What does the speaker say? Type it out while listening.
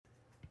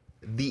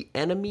The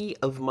enemy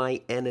of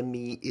my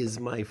enemy is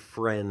my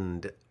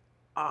friend.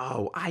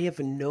 Oh, I have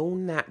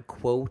known that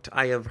quote.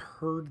 I have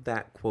heard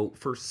that quote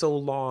for so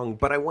long,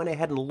 but I went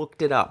ahead and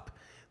looked it up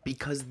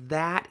because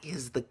that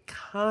is the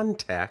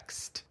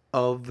context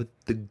of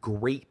the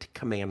Great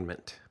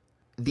Commandment.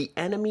 The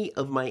enemy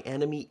of my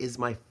enemy is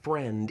my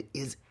friend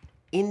is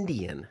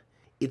Indian.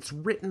 It's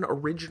written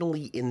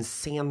originally in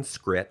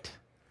Sanskrit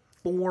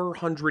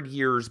 400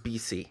 years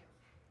BC.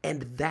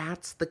 And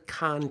that's the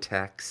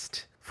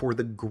context for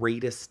the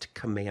greatest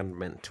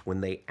commandment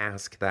when they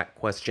ask that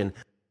question.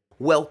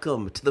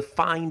 Welcome to the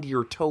Find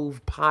Your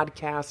Tov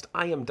podcast.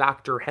 I am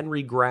Dr.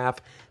 Henry Graff.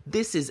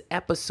 This is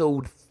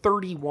episode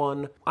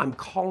 31. I'm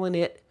calling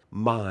it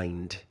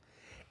Mind.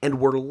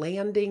 And we're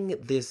landing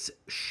this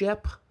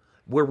ship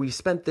where we've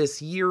spent this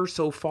year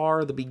so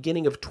far, the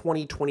beginning of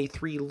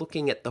 2023,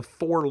 looking at the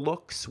four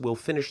looks. We'll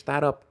finish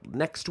that up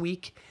next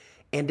week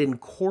and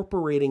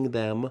incorporating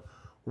them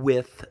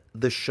with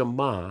the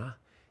Shema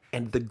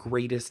and the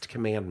greatest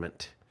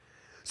commandment.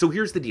 So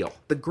here's the deal.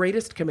 The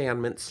greatest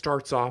commandment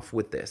starts off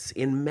with this.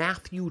 In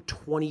Matthew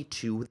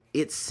 22,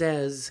 it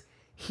says,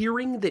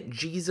 hearing that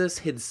Jesus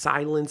had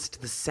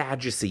silenced the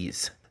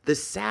Sadducees. The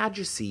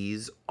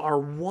Sadducees are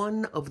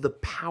one of the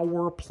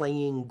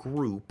power-playing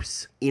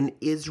groups in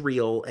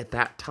Israel at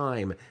that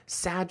time.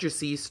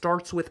 Sadducees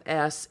starts with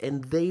S,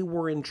 and they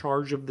were in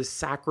charge of the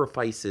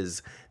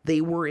sacrifices. They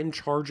were in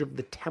charge of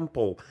the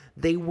temple.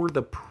 They were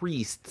the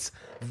priests.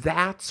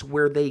 That's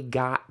where they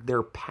got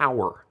their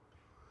power.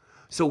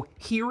 So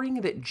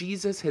hearing that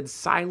Jesus had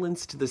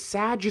silenced the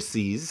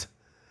Sadducees,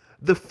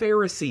 the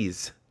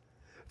Pharisees,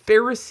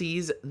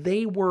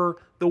 they were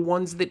the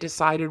ones that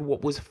decided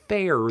what was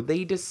fair.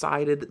 They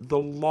decided the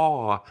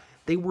law.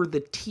 They were the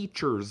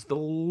teachers, the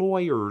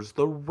lawyers,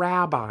 the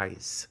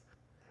rabbis.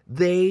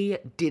 They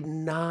did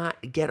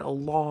not get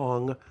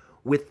along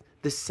with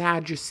the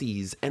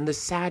Sadducees, and the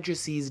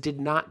Sadducees did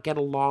not get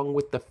along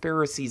with the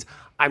Pharisees.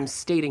 I'm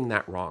stating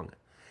that wrong.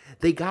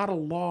 They got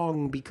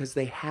along because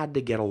they had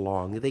to get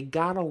along. They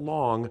got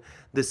along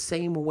the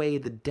same way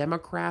the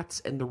Democrats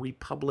and the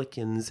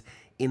Republicans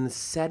in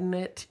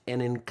Senate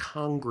and in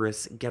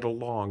Congress get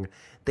along.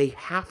 They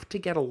have to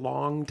get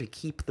along to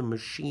keep the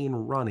machine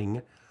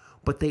running,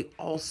 but they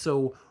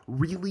also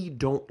really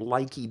don't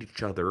like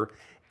each other,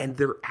 and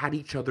they're at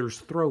each other's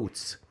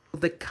throats.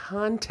 The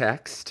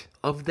context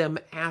of them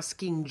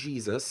asking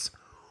Jesus,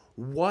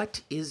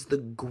 what is the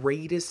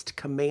greatest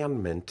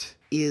commandment,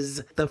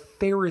 is the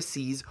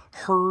Pharisees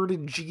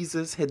heard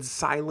Jesus had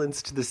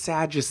silenced the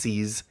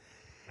Sadducees,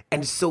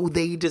 and so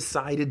they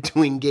decided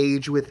to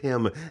engage with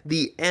him.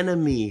 The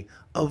enemy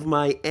of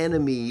my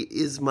enemy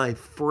is my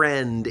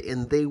friend,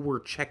 and they were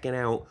checking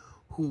out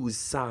whose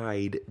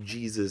side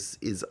Jesus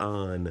is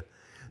on.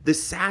 The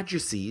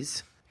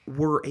Sadducees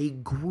were a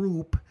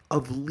group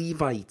of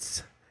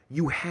Levites.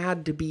 You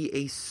had to be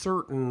a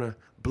certain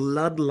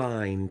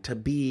bloodline to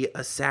be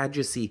a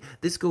Sadducee.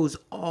 This goes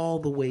all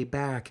the way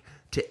back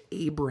to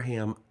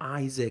Abraham,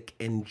 Isaac,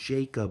 and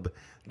Jacob.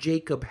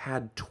 Jacob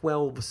had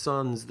 12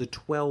 sons, the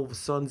 12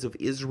 sons of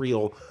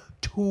Israel,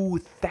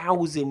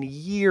 2,000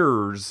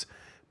 years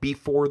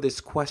before this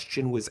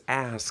question was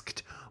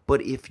asked.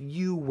 But if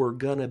you were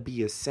gonna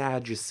be a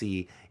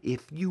Sadducee,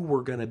 if you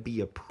were gonna be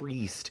a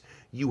priest,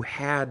 you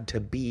had to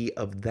be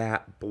of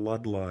that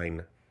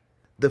bloodline.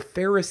 The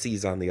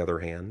Pharisees, on the other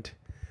hand,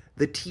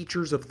 the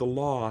teachers of the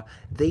law,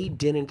 they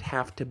didn't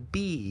have to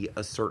be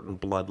a certain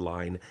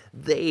bloodline.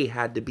 They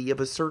had to be of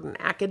a certain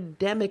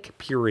academic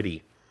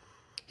purity.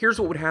 Here's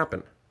what would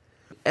happen.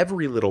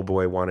 Every little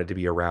boy wanted to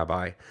be a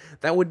rabbi.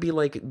 That would be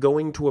like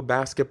going to a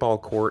basketball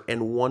court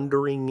and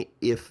wondering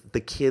if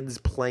the kids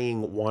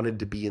playing wanted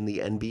to be in the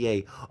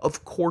NBA.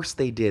 Of course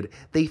they did.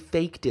 They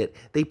faked it.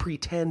 They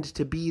pretend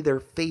to be their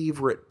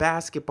favorite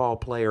basketball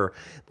player.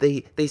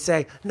 They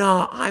say,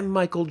 "Nah, I'm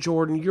Michael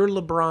Jordan. You're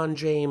LeBron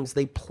James."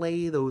 They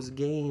play those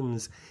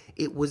games.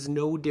 It was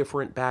no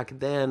different back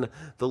then.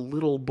 The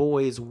little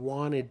boys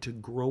wanted to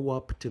grow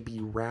up to be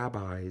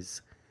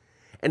rabbis.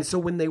 And so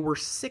when they were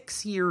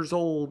 6 years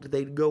old,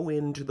 they'd go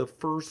into the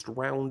first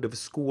round of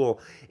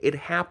school. It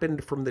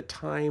happened from the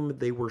time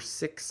they were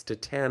 6 to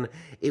 10.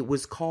 It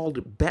was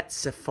called Bet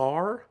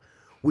Sephar,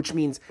 which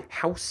means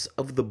house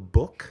of the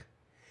book.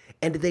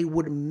 And they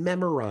would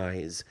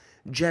memorize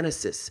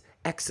Genesis,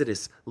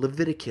 Exodus,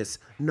 Leviticus,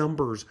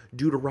 Numbers,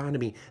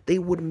 Deuteronomy. They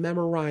would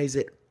memorize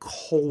it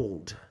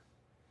cold.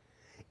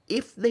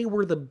 If they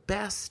were the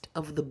best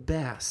of the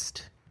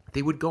best,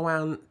 they would go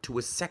on to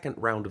a second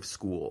round of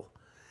school,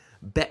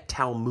 Bet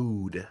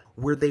Talmud,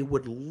 where they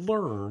would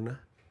learn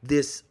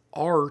this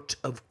art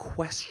of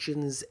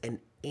questions and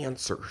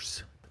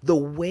answers. The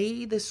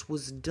way this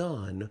was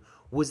done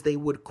was they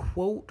would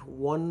quote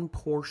one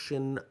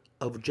portion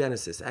of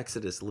Genesis,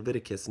 Exodus,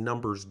 Leviticus,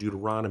 Numbers,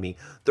 Deuteronomy.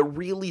 The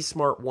really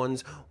smart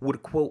ones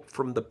would quote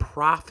from the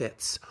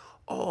prophets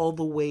all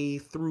the way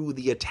through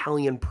the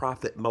Italian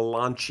prophet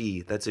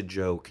Malachi. That's a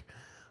joke,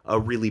 a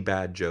really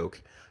bad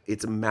joke.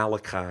 It's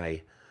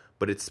Malachi,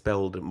 but it's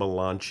spelled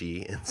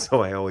Malachi, and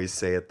so I always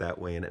say it that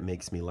way, and it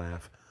makes me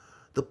laugh.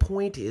 The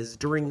point is,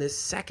 during this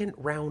second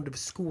round of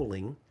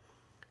schooling,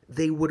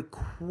 they would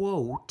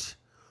quote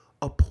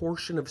a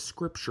portion of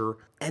scripture,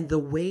 and the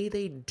way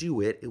they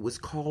do it, it was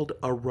called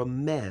a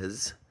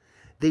remez.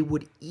 They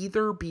would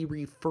either be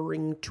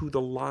referring to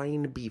the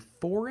line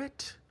before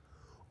it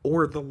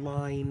or the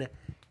line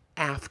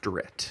after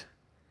it.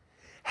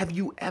 Have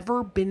you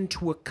ever been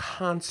to a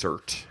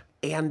concert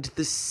and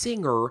the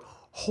singer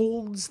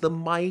holds the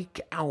mic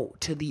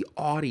out to the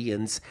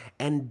audience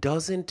and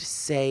doesn't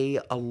say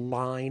a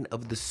line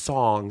of the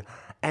song,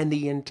 and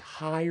the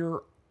entire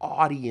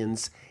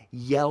audience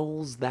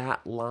yells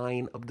that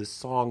line of the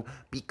song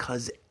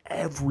because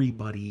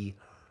everybody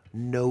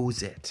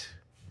knows it?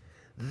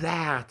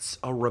 That's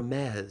a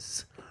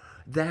remez.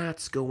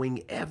 That's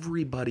going,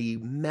 everybody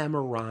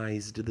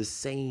memorized the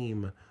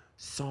same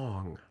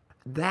song.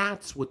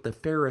 That's what the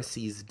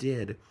Pharisees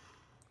did.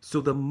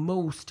 So the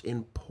most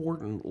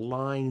important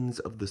lines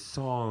of the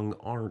song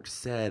aren't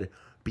said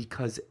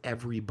because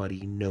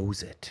everybody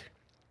knows it.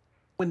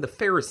 When the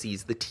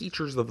Pharisees, the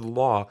teachers of the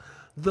law,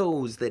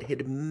 those that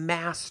had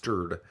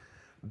mastered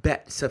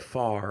Bet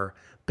Sephar,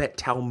 Bet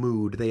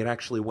Talmud, they had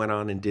actually went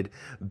on and did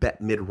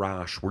Bet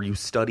Midrash, where you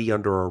study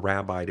under a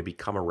rabbi to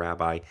become a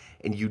rabbi,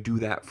 and you do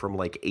that from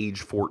like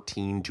age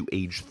 14 to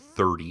age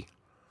 30.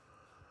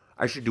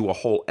 I should do a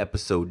whole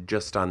episode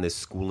just on this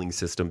schooling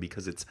system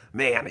because it's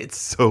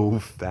so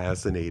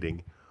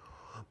fascinating.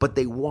 But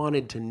they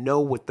wanted to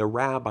know what the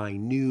rabbi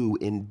knew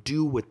and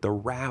do what the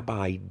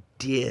rabbi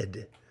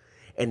did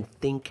and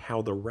think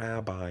how the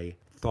rabbi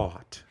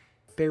thought.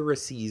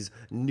 Pharisees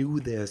knew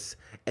this,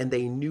 and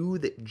they knew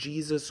that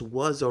Jesus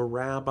was a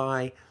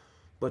rabbi,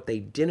 but they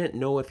didn't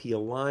know if he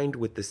aligned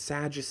with the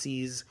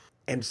Sadducees.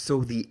 And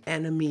so the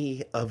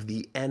enemy of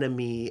the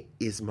enemy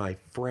is my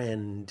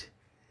friend.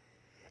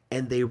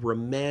 And they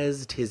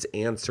remezed his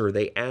answer.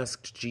 They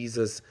asked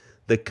Jesus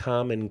the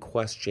common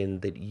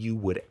question that you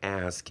would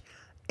ask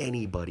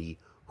anybody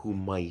who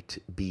might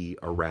be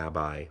a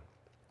rabbi.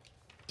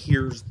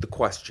 Here's the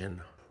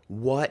question.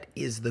 What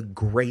is the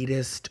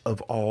greatest of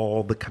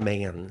all the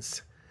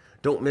commands?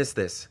 Don't miss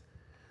this.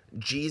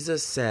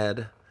 Jesus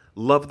said,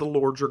 love the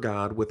Lord your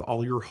God with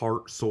all your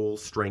heart, soul,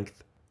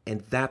 strength.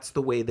 And that's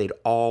the way they'd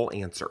all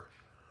answer.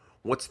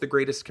 What's the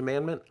greatest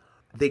commandment?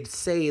 They'd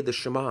say the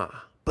Shema.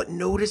 But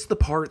notice the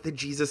part that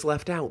Jesus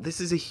left out.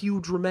 This is a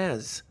huge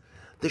remez.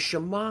 The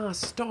Shema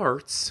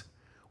starts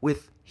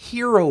with,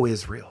 Hear, O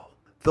Israel,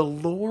 the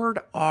Lord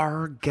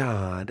our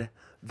God,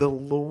 the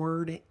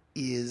Lord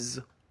is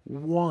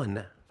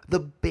one. The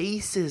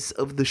basis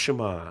of the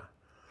Shema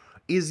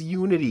is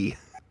unity.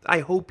 I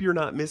hope you're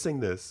not missing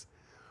this.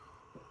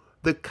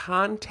 The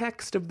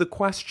context of the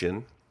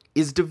question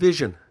is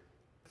division.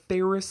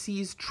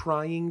 Pharisees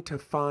trying to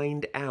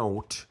find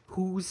out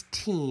whose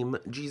team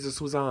Jesus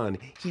was on.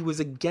 He was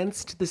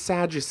against the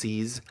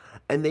Sadducees,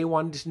 and they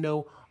wanted to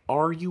know,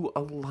 are you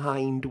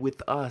aligned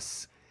with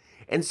us?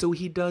 And so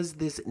he does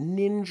this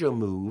ninja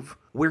move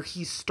where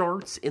he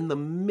starts in the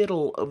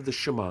middle of the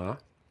Shema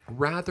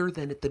rather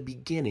than at the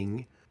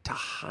beginning to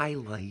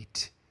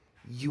highlight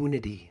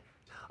unity.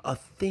 A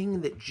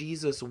thing that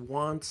Jesus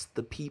wants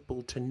the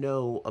people to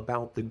know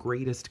about the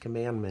greatest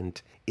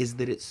commandment is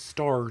that it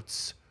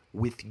starts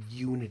with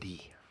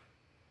unity.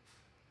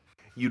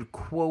 You'd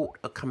quote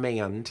a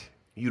command,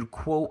 you'd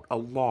quote a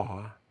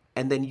law,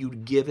 and then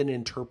you'd give an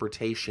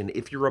interpretation.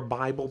 If you're a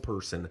Bible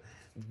person,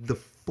 the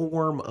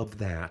form of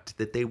that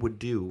they would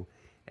do,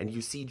 and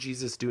you see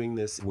Jesus doing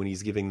this when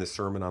he's giving the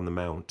Sermon on the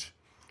Mount.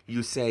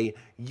 You say,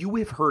 you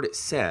have heard it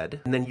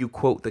said, and then you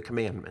quote the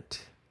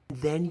commandment.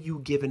 Then you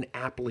give an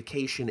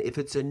application. If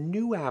it's a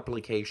new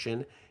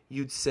application,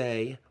 you'd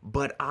say,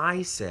 but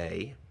I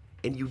say,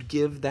 and you'd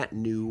give that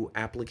new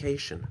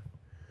application.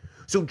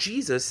 So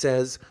Jesus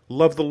says,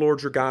 love the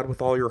Lord your God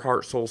with all your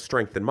heart, soul,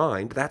 strength, and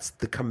mind. That's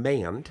the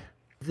command.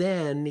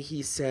 Then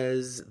he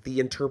says the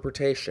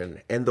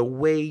interpretation. And the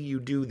way you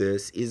do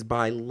this is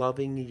by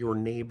loving your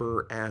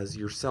neighbor as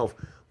yourself.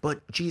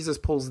 But Jesus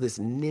pulls this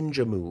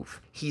ninja move.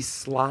 He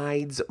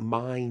slides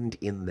mind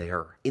in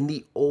there. In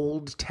the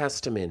Old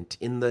Testament,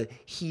 in the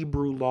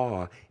Hebrew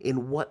law,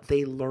 in what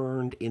they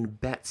learned in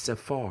Bet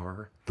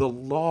Sephar, the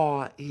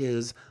law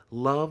is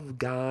love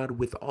God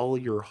with all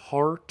your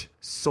heart,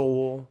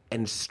 soul,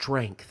 and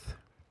strength.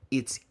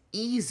 It's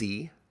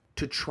easy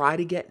to try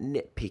to get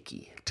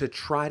nitpicky, to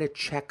try to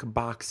check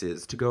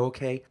boxes, to go,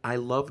 okay, I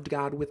loved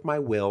God with my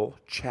will,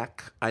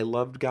 check. I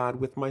loved God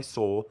with my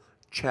soul,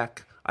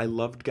 check. I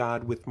loved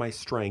God with my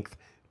strength,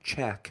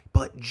 check.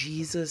 But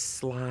Jesus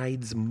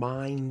slides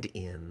mind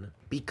in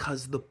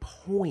because the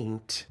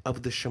point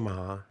of the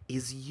Shema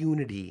is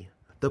unity.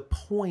 The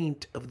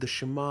point of the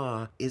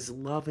Shema is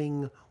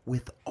loving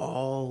with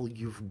all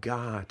you've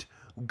got,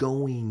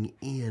 going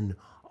in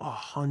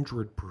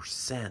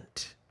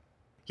 100%.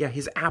 Yeah,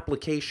 his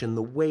application,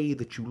 the way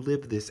that you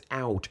live this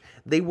out,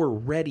 they were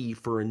ready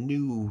for a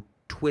new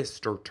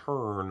twist or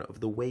turn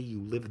of the way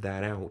you live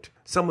that out.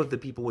 Some of the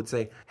people would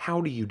say,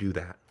 how do you do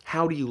that?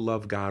 How do you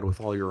love God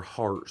with all your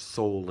heart,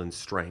 soul, and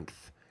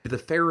strength? The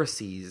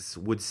Pharisees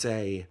would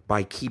say,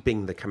 by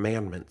keeping the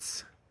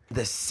commandments.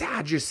 The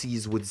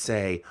Sadducees would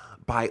say,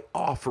 by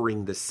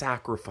offering the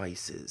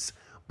sacrifices.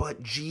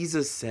 But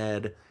Jesus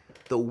said,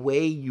 the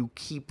way you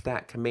keep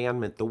that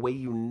commandment, the way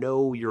you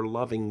know you're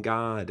loving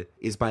God,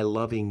 is by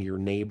loving your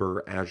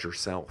neighbor as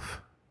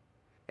yourself.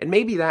 And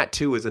maybe that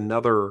too is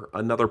another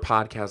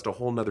podcast, a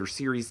whole nother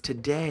series.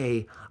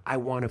 Today, I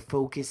want to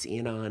focus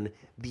in on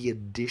the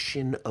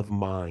addition of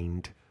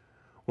mind.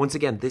 Once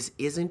again, this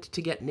isn't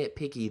to get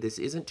nitpicky. This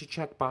isn't to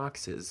check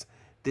boxes.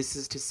 This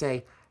is to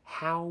say,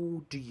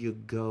 how do you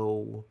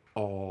go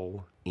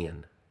all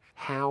in?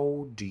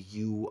 How do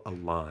you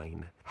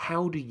align?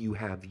 How do you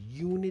have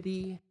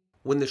unity?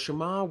 When the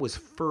Shema was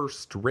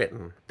first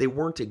written, they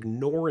weren't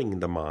ignoring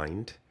the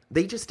mind.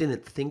 They just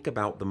didn't think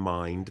about the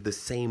mind the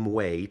same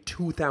way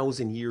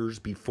 2,000 years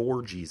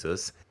before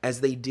Jesus as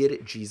they did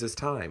at Jesus'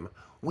 time.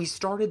 We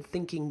started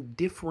thinking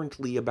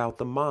differently about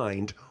the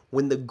mind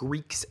when the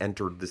Greeks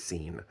entered the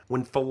scene,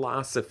 when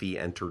philosophy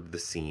entered the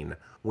scene,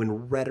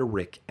 when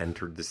rhetoric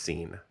entered the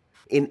scene.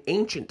 In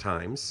ancient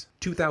times,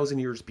 2,000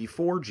 years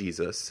before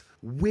Jesus,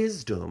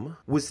 wisdom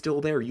was still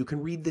there. You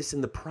can read this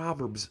in the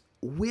Proverbs.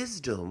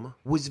 Wisdom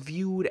was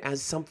viewed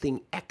as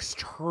something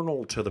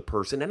external to the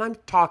person. And I'm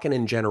talking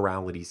in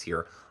generalities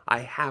here. I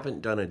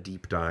haven't done a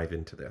deep dive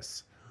into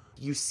this.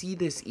 You see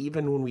this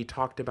even when we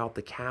talked about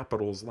the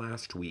capitals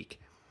last week.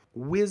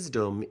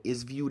 Wisdom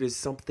is viewed as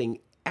something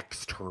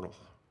external.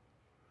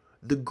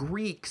 The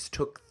Greeks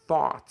took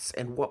thoughts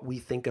and what we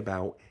think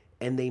about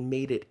and they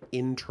made it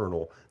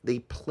internal. They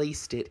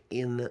placed it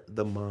in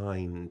the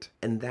mind.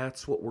 And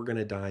that's what we're going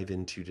to dive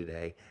into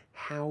today.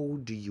 How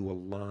do you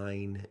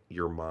align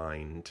your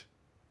mind?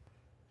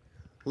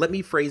 Let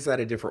me phrase that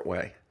a different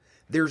way.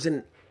 There's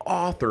an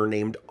author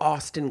named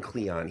Austin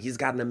Kleon. He's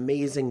got an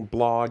amazing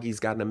blog.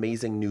 He's got an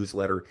amazing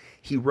newsletter.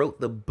 He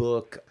wrote the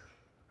book.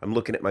 I'm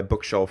looking at my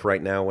bookshelf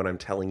right now when I'm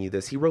telling you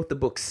this. He wrote the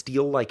book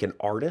Steal Like an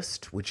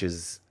Artist, which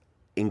is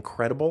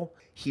incredible.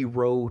 He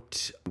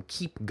wrote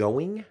Keep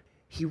Going.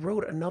 He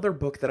wrote another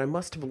book that I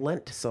must have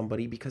lent to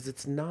somebody because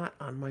it's not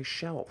on my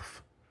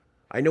shelf.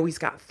 I know he's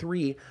got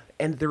 3,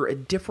 and they're a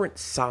different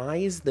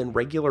size than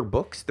regular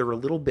books. They're a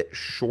little bit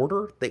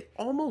shorter. They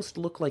almost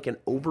look like an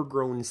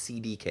overgrown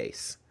CD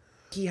case.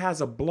 He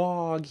has a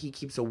blog. He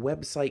keeps a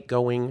website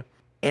going,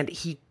 and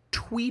he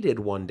tweeted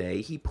one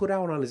day, he put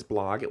out on his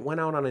blog, it went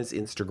out on his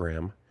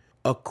Instagram,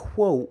 a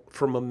quote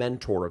from a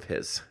mentor of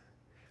his.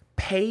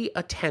 Pay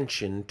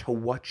attention to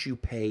what you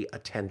pay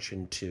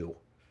attention to.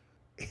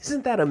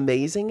 Isn't that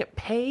amazing?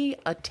 Pay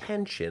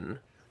attention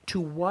to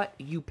what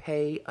you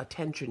pay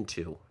attention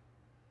to.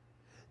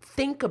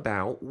 Think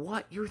about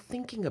what you're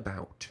thinking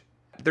about.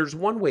 There's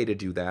one way to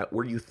do that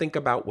where you think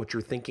about what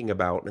you're thinking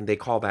about, and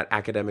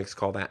academics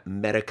call that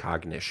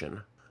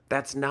metacognition.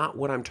 That's not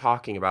what I'm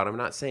talking about. I'm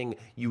not saying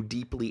you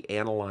deeply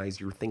analyze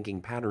your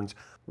thinking patterns.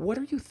 What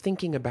are you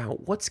thinking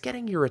about? What's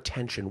getting your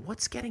attention?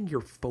 What's getting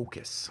your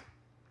focus?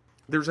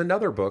 There's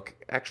another book,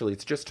 actually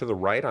it's just to the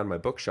right on my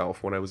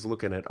bookshelf when I was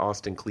looking at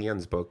Austin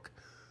Kleon's book,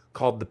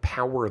 called The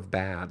Power of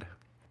Bad.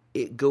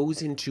 It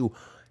goes into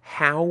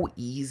how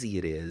easy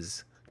it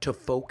is to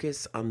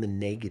focus on the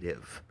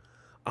negative,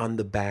 on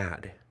the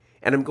bad.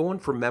 And I'm going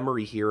from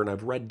memory here, and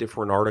I've read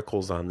different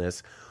articles on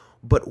this,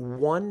 but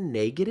one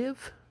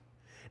negative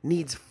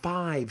needs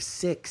 5,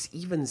 6,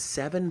 even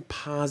 7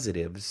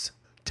 positives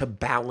to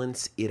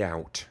balance it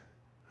out.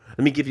 Let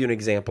me give you an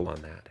example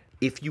on that.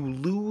 If you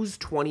lose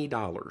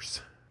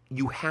 $20,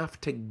 you have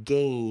to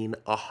gain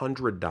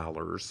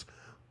 $100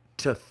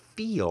 to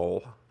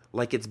feel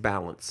like it's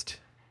balanced.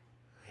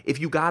 If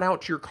you got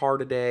out to your car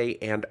today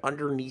and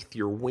underneath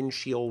your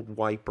windshield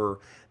wiper,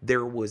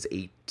 there was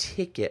a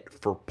ticket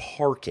for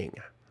parking,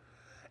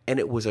 and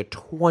it was a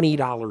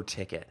 $20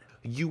 ticket,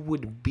 you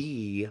would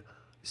be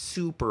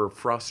super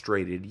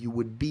frustrated. You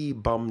would be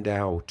bummed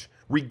out.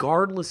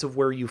 Regardless of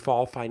where you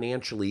fall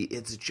financially,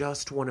 it's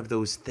just one of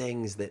those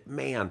things that,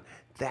 man,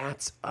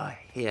 that's a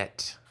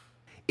hit.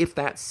 If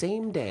that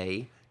same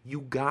day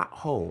you got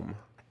home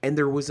and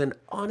there was an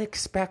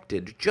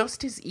unexpected,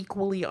 just as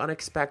equally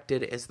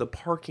unexpected as the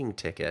parking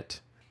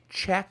ticket,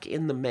 check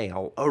in the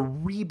mail, a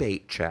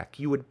rebate check,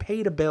 you had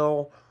paid a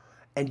bill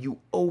and you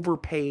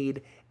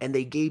overpaid and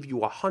they gave you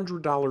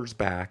 $100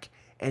 back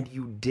and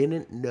you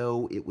didn't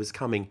know it was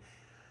coming,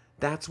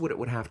 that's what it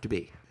would have to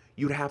be.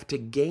 You'd have to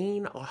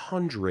gain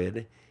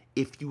 100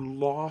 if you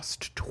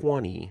lost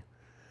 20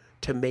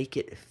 to make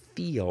it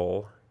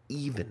feel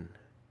even.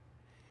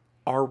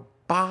 Our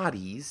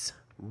bodies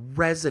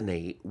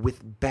resonate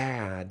with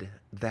bad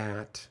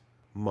that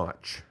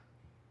much.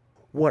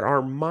 What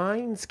our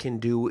minds can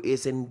do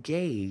is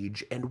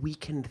engage, and we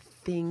can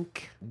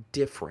think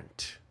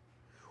different.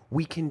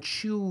 We can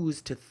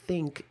choose to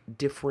think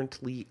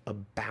differently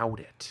about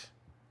it.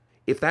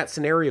 If that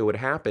scenario had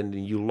happened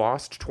and you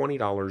lost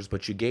 $20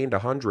 but you gained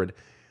 100,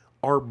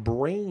 our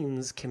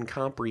brains can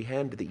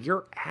comprehend that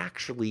you're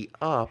actually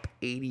up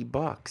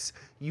 $80.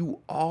 You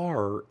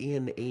are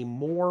in a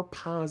more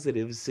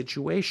positive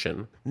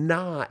situation,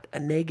 not a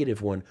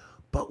negative one.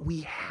 But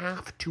we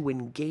have to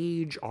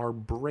engage our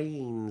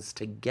brains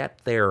to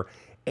get there,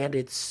 and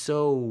it's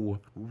so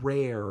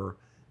rare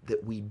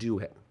that we do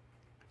it.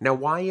 Now,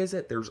 why is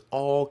it? There's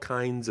all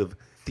kinds of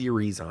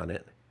theories on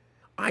it.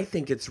 I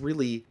think it's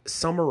really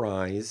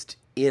summarized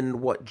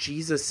in what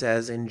Jesus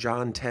says in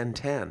John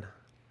 10:10.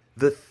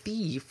 The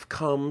thief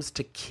comes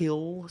to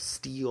kill,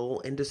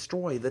 steal, and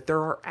destroy. That there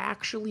are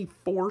actually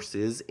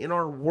forces in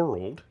our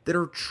world that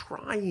are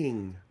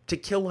trying to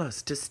kill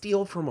us, to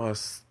steal from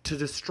us, to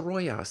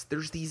destroy us.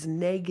 There's these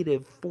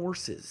negative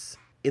forces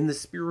in the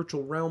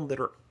spiritual realm that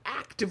are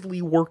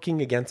actively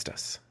working against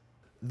us.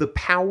 The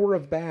Power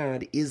of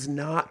Bad is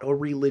not a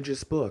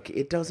religious book.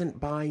 It doesn't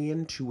buy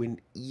into an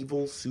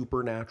evil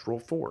supernatural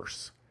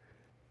force.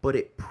 But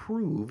it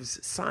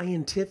proves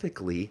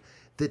scientifically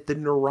that the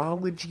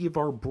neurology of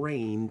our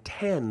brain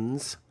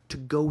tends to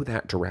go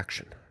that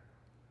direction.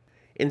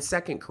 In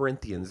 2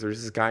 Corinthians,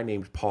 there's this guy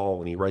named Paul,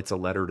 and he writes a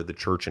letter to the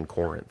church in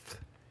Corinth.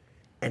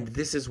 And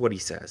this is what he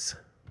says.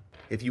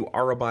 If you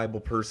are a Bible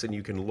person,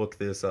 you can look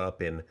this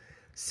up in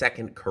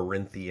 2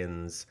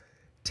 Corinthians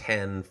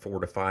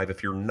 10:4-5.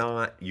 If you're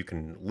not, you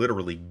can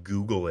literally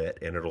Google it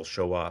and it'll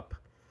show up.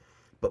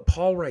 But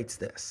Paul writes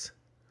this: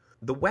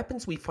 the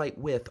weapons we fight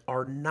with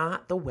are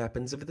not the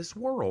weapons of this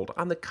world.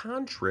 On the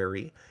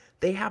contrary,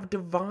 they have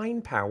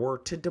divine power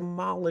to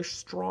demolish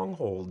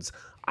strongholds.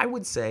 I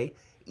would say,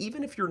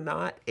 even if you're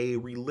not a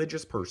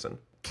religious person,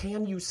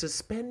 can you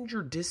suspend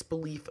your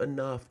disbelief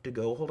enough to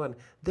go, hold on,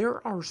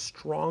 there are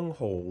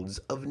strongholds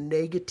of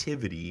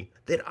negativity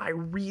that I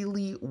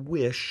really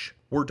wish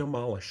were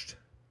demolished.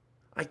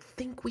 I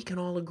think we can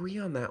all agree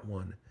on that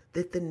one,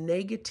 that the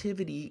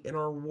negativity in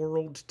our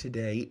world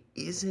today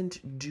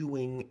isn't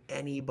doing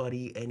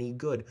anybody any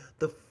good.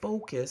 The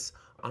focus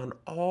on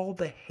all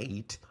the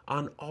hate,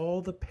 on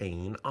all the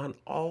pain, on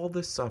all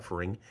the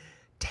suffering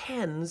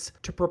tends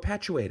to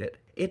perpetuate it.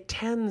 It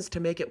tends to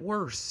make it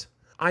worse.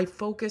 I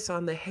focus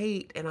on the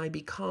hate and I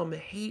become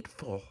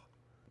hateful.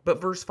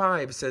 But verse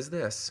 5 says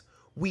this: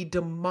 we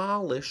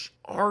demolish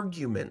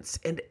arguments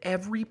and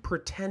every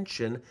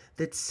pretension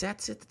that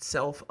sets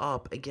itself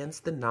up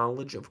against the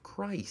knowledge of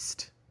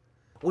Christ.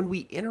 When we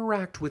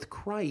interact with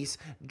Christ,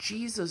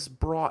 Jesus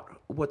brought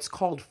what's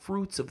called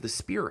fruits of the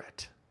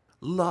Spirit: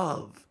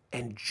 love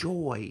and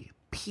joy,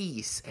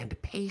 peace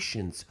and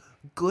patience,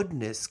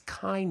 goodness,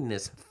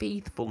 kindness,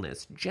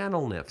 faithfulness,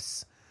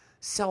 gentleness,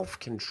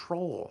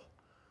 self-control.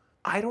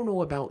 I don't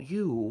know about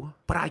you,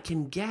 but I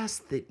can guess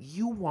that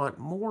you want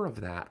more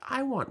of that.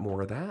 I want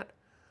more of that.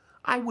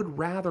 I would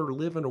rather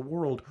live in a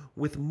world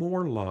with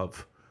more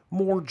love,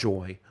 more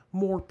joy,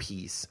 more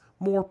peace,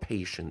 more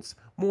patience,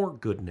 more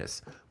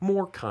goodness,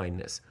 more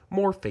kindness,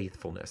 more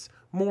faithfulness,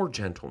 more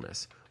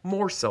gentleness,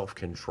 more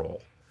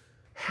self-control.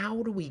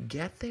 How do we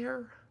get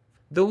there?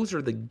 Those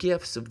are the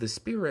gifts of the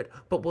Spirit,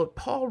 but what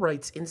Paul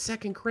writes in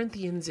 2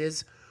 Corinthians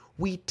is,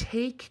 we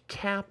take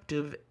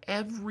captive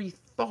every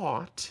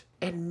thought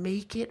and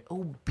make it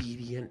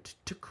obedient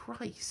to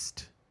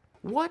Christ.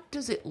 What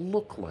does it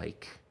look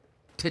like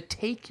to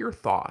take your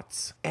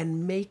thoughts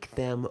and make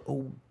them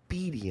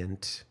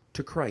obedient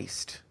to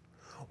Christ?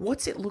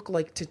 What's it look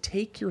like to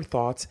take your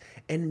thoughts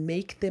and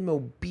make them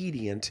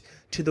obedient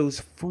to those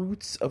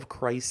fruits of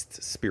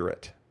Christ's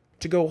Spirit?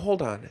 To go,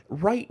 hold on,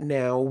 right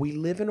now we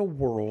live in a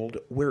world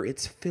where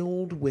it's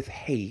filled with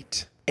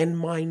hate, and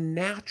my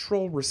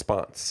natural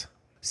response,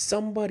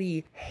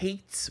 somebody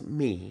hates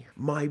me,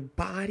 my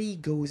body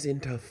goes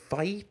into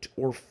fight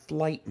or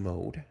flight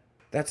mode.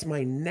 That's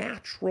my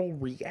natural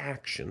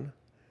reaction.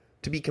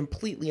 To be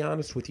completely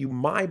honest with you,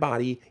 my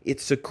body,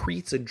 it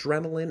secretes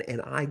adrenaline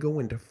and I go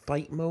into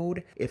fight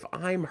mode. If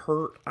I'm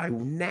hurt, I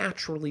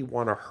naturally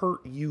want to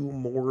hurt you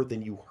more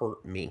than you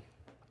hurt me.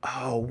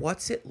 Oh,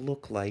 what's it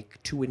look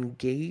like to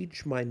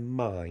engage my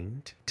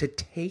mind, to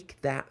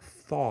take that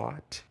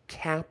thought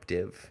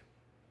captive,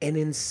 and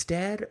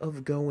instead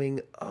of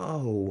going,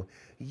 oh,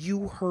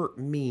 you hurt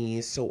me,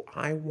 so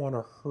I want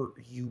to hurt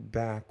you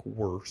back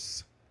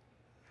worse,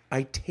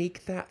 I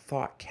take that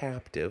thought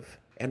captive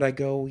and I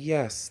go,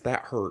 yes, that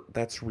hurt,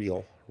 that's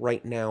real.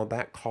 Right now,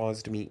 that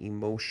caused me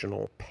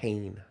emotional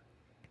pain.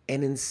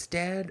 And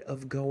instead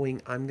of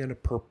going, I'm going to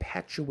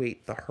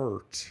perpetuate the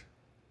hurt,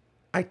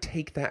 I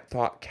take that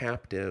thought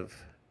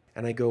captive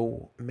and I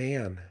go,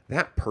 man,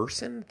 that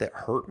person that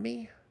hurt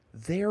me,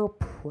 they're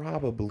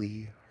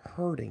probably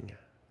hurting.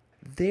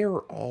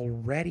 They're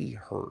already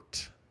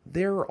hurt.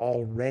 They're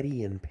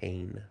already in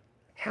pain.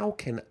 How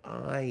can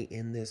I,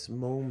 in this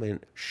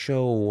moment,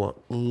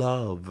 show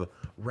love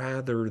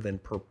rather than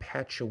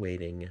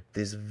perpetuating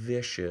this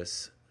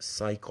vicious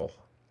cycle?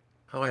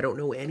 Oh, I don't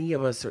know any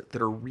of us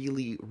that are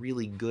really,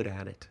 really good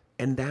at it.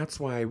 And that's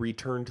why I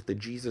return to the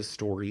Jesus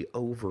story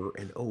over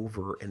and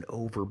over and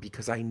over,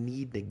 because I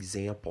need an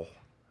example.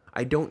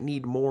 I don't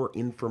need more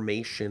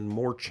information,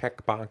 more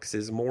check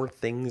boxes, more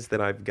things that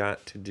I've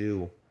got to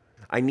do.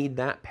 I need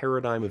that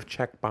paradigm of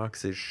check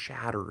boxes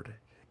shattered.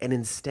 And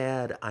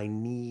instead, I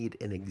need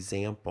an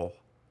example.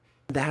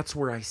 That's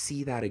where I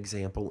see that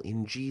example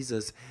in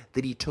Jesus,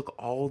 that he took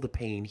all the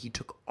pain, he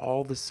took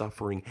all the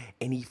suffering,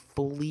 and he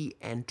fully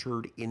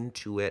entered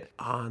into it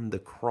on the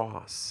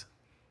cross.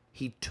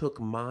 He took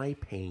my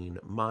pain,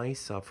 my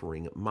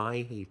suffering,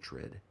 my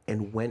hatred,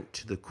 and went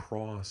to the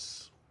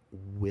cross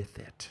with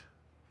it.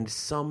 And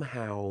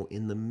somehow,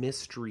 in the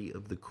mystery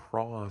of the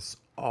cross,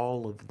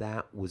 all of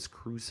that was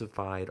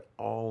crucified,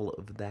 all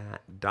of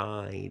that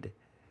died,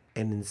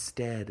 and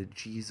instead,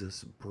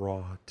 Jesus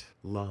brought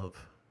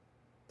love.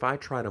 If I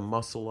try to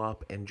muscle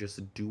up and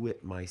just do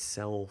it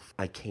myself,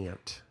 I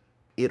can't.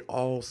 It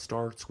all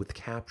starts with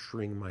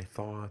capturing my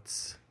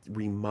thoughts,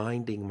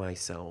 reminding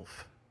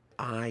myself,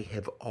 I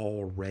have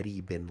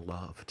already been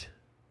loved.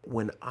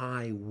 When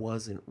I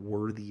wasn't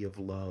worthy of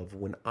love,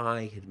 when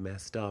I had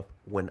messed up,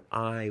 when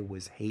I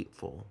was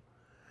hateful,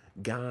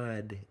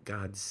 God's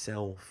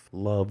self,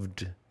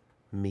 loved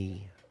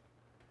me.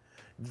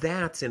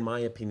 That's, in my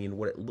opinion,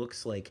 what it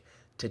looks like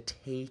to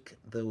take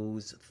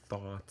those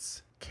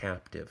thoughts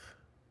captive.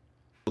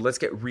 Let's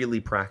get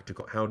really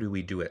practical. How do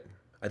we do it?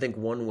 I think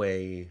one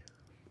way,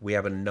 we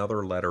have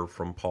another letter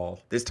from Paul.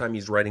 This time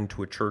he's writing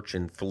to a church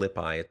in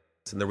Philippi.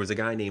 And there was a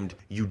guy named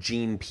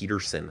Eugene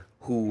Peterson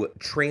who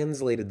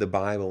translated the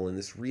Bible in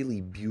this really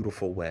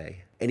beautiful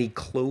way. And he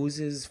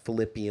closes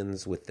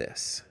Philippians with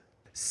this.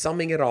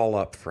 Summing it all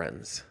up,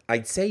 friends,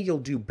 I'd say you'll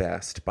do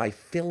best by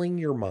filling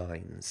your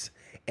minds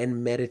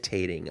and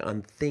meditating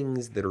on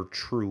things that are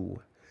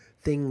true,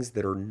 things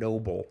that are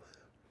noble,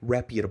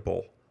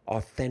 reputable,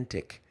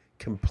 authentic,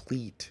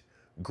 complete,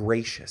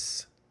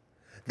 gracious.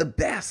 The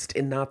best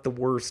and not the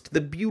worst, the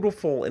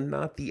beautiful and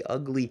not the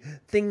ugly,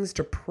 things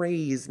to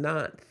praise,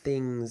 not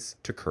things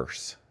to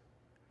curse.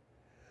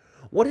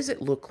 What does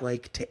it look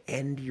like to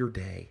end your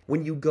day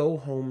when you go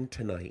home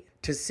tonight,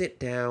 to sit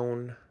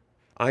down?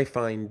 I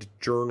find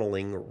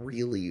journaling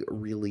really,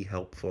 really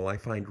helpful. I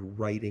find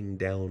writing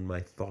down my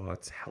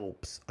thoughts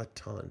helps a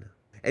ton.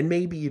 And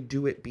maybe you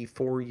do it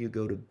before you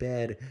go to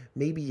bed.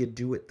 Maybe you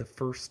do it the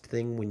first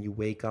thing when you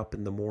wake up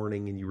in the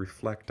morning and you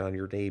reflect on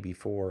your day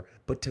before.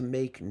 But to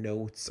make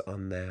notes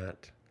on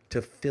that,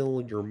 to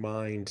fill your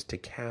mind, to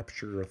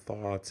capture your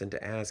thoughts, and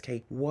to ask,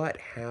 hey, what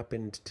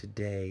happened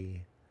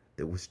today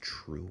that was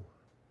true?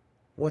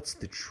 What's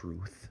the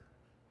truth?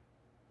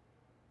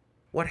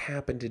 What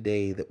happened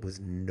today that was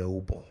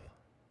noble?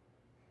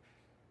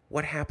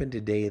 What happened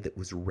today that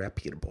was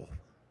reputable?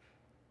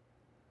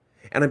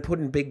 And I'm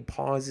putting big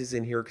pauses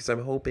in here because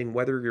I'm hoping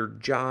whether you're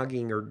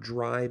jogging or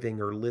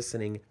driving or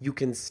listening, you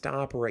can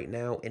stop right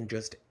now and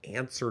just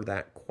answer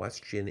that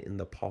question in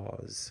the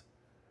pause.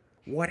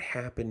 What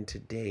happened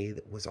today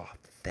that was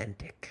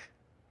authentic?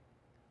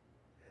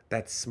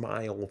 That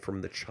smile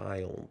from the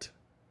child.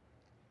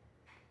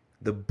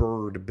 The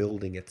bird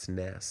building its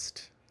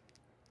nest.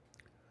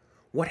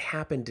 What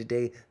happened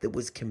today that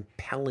was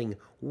compelling?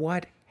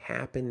 What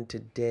happened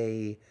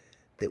today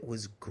that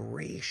was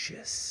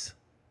gracious?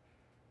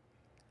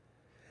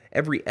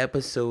 Every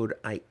episode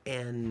I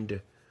end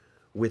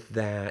with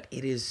that.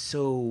 It is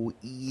so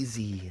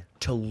easy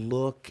to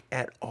look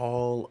at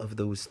all of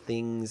those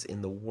things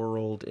in the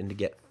world and to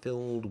get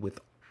filled with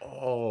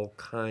all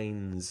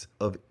kinds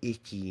of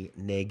icky,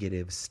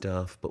 negative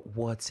stuff. But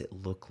what's it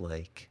look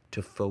like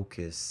to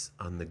focus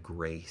on the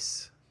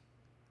grace?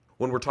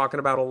 When we're talking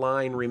about a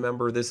line,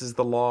 remember, this is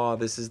the law,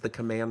 this is the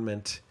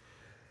commandment.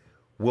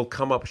 We'll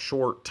come up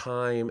short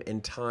time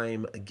and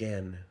time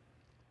again.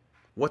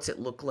 What's it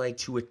look like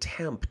to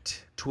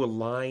attempt to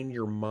align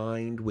your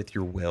mind with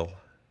your will?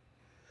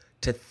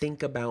 To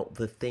think about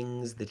the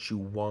things that you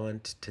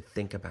want to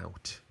think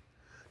about?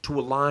 To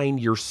align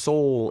your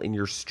soul and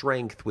your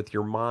strength with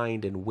your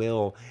mind and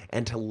will,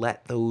 and to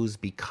let those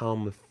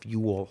become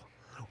fuel?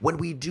 When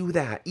we do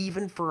that,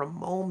 even for a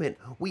moment,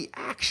 we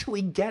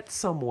actually get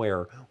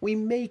somewhere. We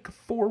make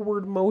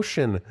forward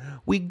motion.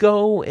 We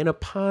go in a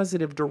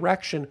positive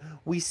direction.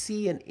 We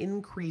see an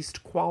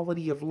increased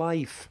quality of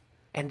life.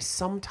 And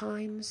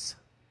sometimes,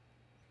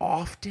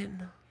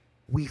 often,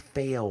 we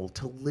fail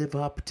to live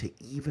up to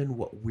even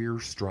what we're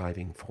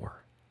striving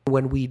for.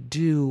 When we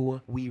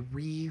do, we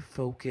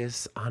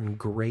refocus on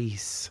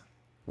grace.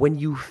 When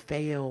you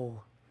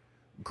fail,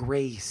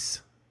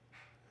 grace.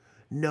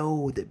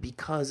 Know that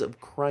because of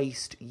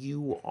Christ,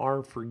 you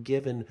are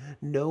forgiven.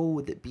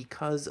 Know that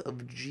because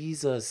of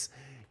Jesus,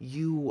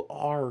 you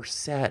are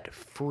set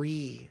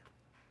free,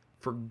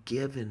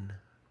 forgiven,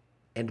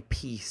 and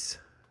peace.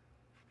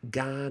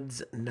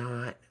 God's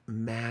not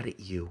mad at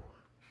you.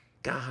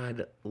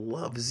 God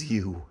loves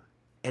you.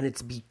 And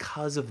it's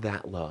because of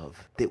that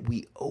love that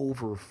we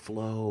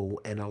overflow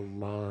and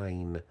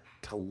align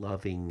to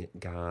loving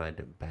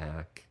God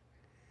back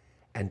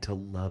and to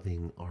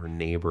loving our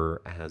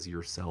neighbor as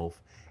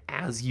yourself.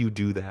 As you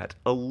do that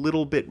a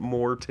little bit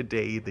more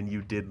today than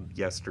you did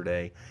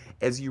yesterday,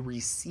 as you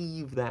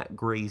receive that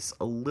grace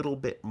a little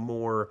bit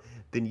more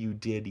than you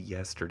did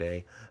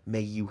yesterday,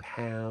 may you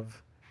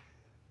have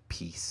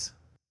peace.